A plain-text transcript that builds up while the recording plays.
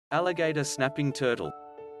Alligator snapping turtle.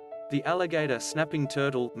 The alligator snapping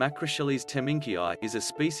turtle, Macrochelys temminckii, is a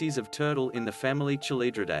species of turtle in the family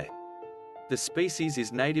Chelydridae. The species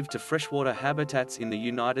is native to freshwater habitats in the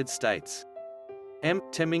United States. M.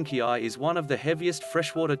 temminckii is one of the heaviest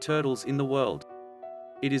freshwater turtles in the world.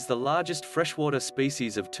 It is the largest freshwater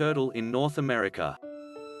species of turtle in North America.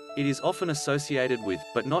 It is often associated with,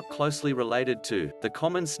 but not closely related to, the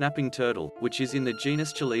common snapping turtle, which is in the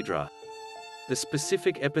genus Chelydra. The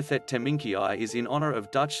specific epithet temminckii is in honor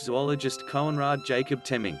of Dutch zoologist Coenraad Jacob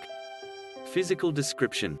Temminck. Physical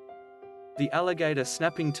description. The alligator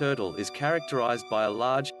snapping turtle is characterized by a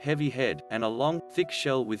large, heavy head, and a long, thick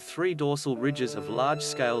shell with 3 dorsal ridges of large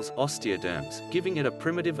scales, osteoderms, giving it a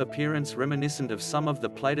primitive appearance reminiscent of some of the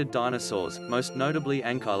plated dinosaurs, most notably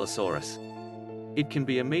Ankylosaurus. It can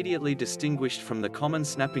be immediately distinguished from the common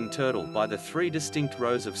snapping turtle by the 3 distinct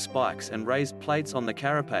rows of spikes and raised plates on the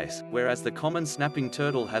carapace, whereas the common snapping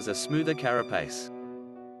turtle has a smoother carapace.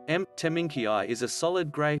 M. temminckii is a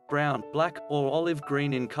solid gray, brown, black, or olive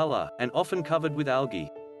green in color, and often covered with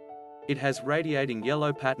algae. It has radiating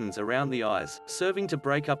yellow patterns around the eyes, serving to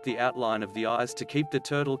break up the outline of the eyes to keep the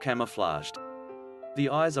turtle camouflaged. The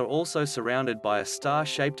eyes are also surrounded by a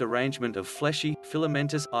star-shaped arrangement of fleshy,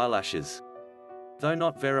 filamentous eyelashes. Though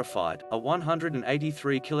not verified, a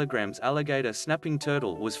 183 kg alligator snapping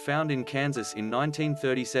turtle was found in Kansas in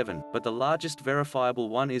 1937, but the largest verifiable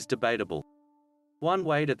one is debatable. One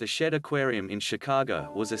weighed at the Shedd Aquarium in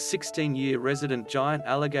Chicago was a 16-year resident giant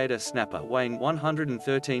alligator snapper weighing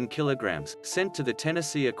 113 kilograms, sent to the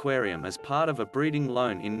Tennessee Aquarium as part of a breeding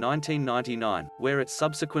loan in 1999, where it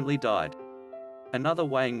subsequently died. Another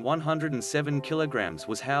weighing 107 kilograms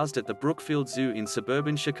was housed at the Brookfield Zoo in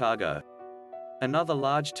suburban Chicago. Another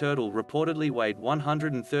large turtle reportedly weighed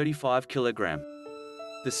 135 kilograms.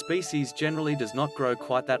 The species generally does not grow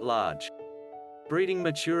quite that large. Breeding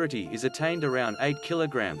maturity is attained around 8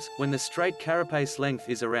 kilograms, when the straight carapace length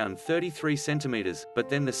is around 33 centimeters, but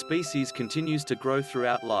then the species continues to grow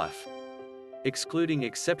throughout life. Excluding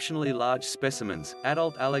exceptionally large specimens,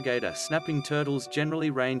 adult alligator snapping turtles generally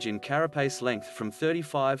range in carapace length from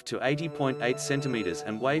 35 to 80.8 centimeters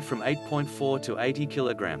and weigh from 8.4 to 80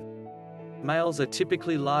 kilograms. Males are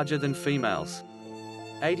typically larger than females.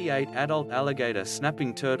 88 adult alligator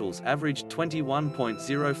snapping turtles averaged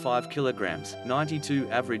 21.05 kilograms, 92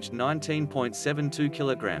 averaged 19.72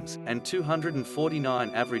 kilograms, and 249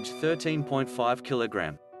 averaged 13.5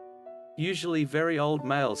 kilograms. Usually very old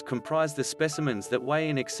males comprise the specimens that weigh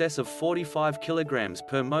in excess of 45 kilograms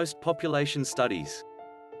per most population studies.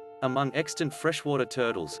 Among extant freshwater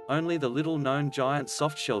turtles, only the little-known giant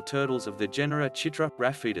softshell turtles of the genera Chitra,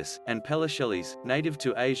 Raphitis, and Pellichelys, native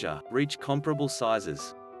to Asia, reach comparable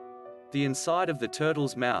sizes. The inside of the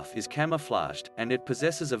turtle's mouth is camouflaged, and it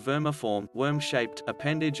possesses a vermiform, worm-shaped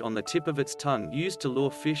appendage on the tip of its tongue used to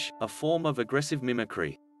lure fish, a form of aggressive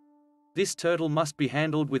mimicry. This turtle must be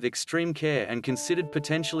handled with extreme care and considered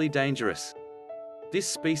potentially dangerous. This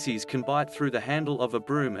species can bite through the handle of a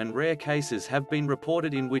broom, and rare cases have been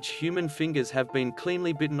reported in which human fingers have been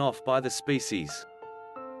cleanly bitten off by the species.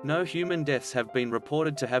 No human deaths have been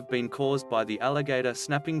reported to have been caused by the alligator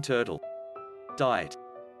snapping turtle. Diet.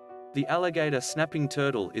 The alligator snapping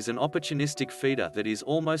turtle is an opportunistic feeder that is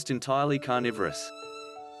almost entirely carnivorous.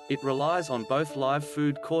 It relies on both live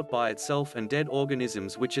food caught by itself and dead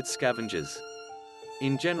organisms which it scavenges.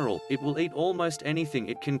 In general, it will eat almost anything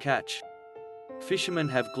it can catch. Fishermen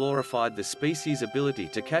have glorified the species' ability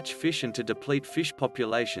to catch fish and to deplete fish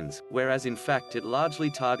populations, whereas in fact it largely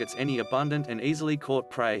targets any abundant and easily caught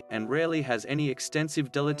prey, and rarely has any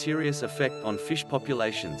extensive deleterious effect on fish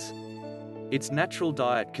populations. Its natural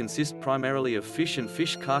diet consists primarily of fish and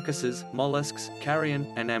fish carcasses, mollusks,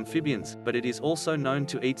 carrion, and amphibians, but it is also known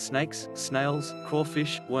to eat snakes, snails,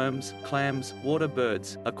 crawfish, worms, clams, water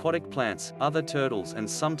birds, aquatic plants, other turtles, and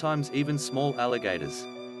sometimes even small alligators.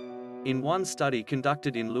 In one study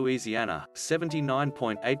conducted in Louisiana,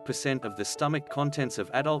 79.8% of the stomach contents of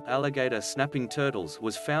adult alligator snapping turtles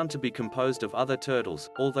was found to be composed of other turtles,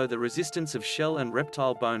 although the resistance of shell and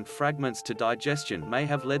reptile bone fragments to digestion may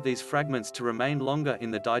have led these fragments to remain longer in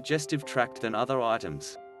the digestive tract than other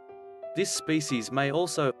items. This species may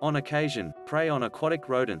also, on occasion, prey on aquatic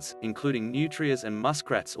rodents, including nutrias and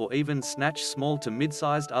muskrats, or even snatch small to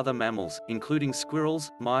mid-sized other mammals, including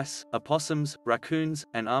squirrels, mice, opossums, raccoons,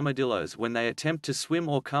 and armadillos when they attempt to swim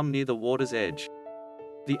or come near the water's edge.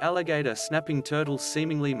 The alligator snapping turtle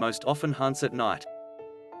seemingly most often hunts at night.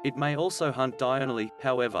 It may also hunt diurnally,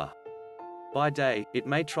 however. By day, it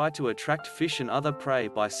may try to attract fish and other prey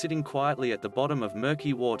by sitting quietly at the bottom of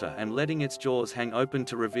murky water and letting its jaws hang open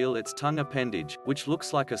to reveal its tongue appendage, which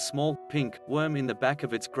looks like a small, pink, worm in the back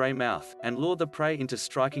of its gray mouth, and lure the prey into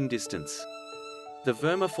striking distance. The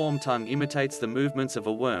vermiform tongue imitates the movements of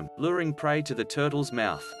a worm, luring prey to the turtle's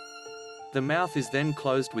mouth. The mouth is then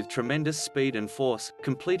closed with tremendous speed and force,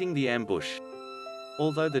 completing the ambush.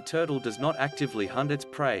 Although the turtle does not actively hunt its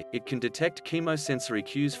prey, it can detect chemosensory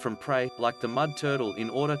cues from prey, like the mud turtle, in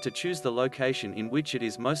order to choose the location in which it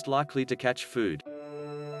is most likely to catch food.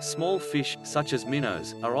 Small fish, such as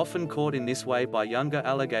minnows, are often caught in this way by younger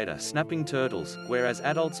alligator snapping turtles, whereas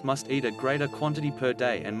adults must eat a greater quantity per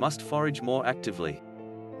day and must forage more actively.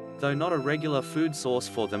 Though not a regular food source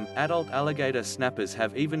for them, adult alligator snappers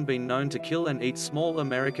have even been known to kill and eat small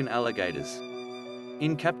American alligators.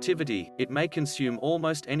 In captivity, it may consume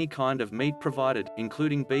almost any kind of meat provided,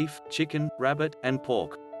 including beef, chicken, rabbit, and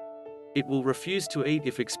pork. It will refuse to eat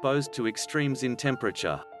if exposed to extremes in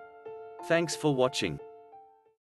temperature. Thanks for watching.